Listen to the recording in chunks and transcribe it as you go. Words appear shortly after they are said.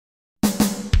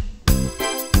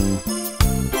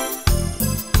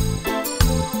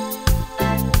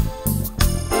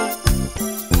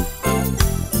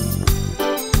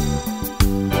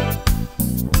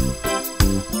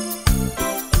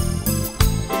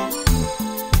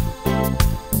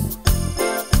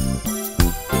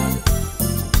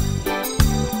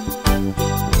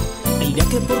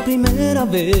primera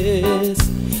vez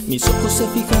mis ojos se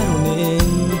fijaron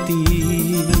en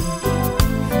ti,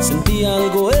 sentí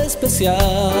algo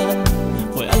especial,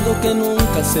 fue algo que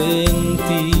nunca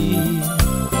sentí.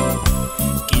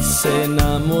 Quise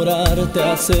enamorarte,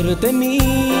 hacerte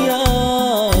mía.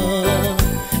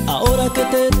 Ahora que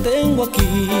te tengo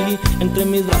aquí, entre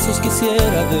mis brazos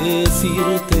quisiera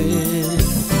decirte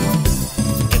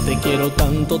que te quiero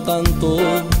tanto, tanto,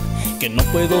 que no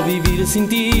puedo vivir sin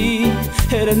ti.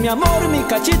 Eres mi amor, mi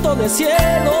cachito de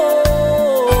cielo.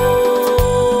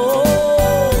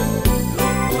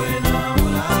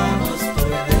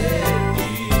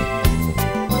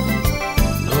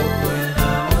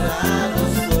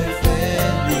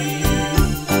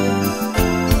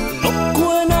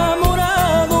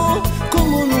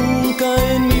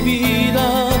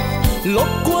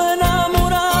 Loco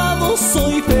enamorado,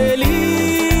 soy feliz.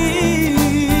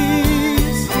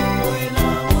 Loco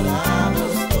enamorado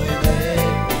estoy de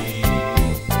ti.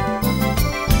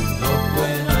 Loco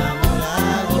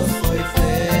enamorado soy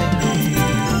feliz.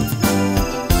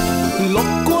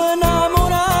 Loco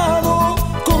enamorado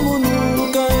como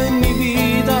nunca en mi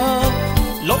vida.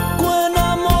 Loco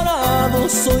enamorado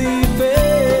soy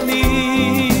feliz.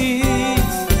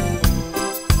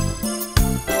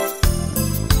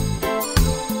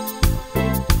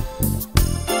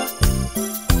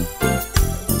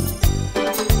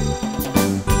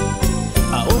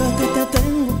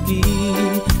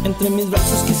 Entre mis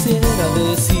brazos quisiera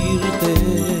decirte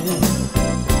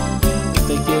que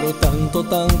te quiero tanto,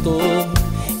 tanto,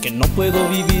 que no puedo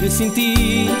vivir sin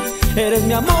ti. Eres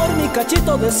mi amor, mi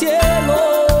cachito de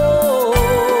cielo.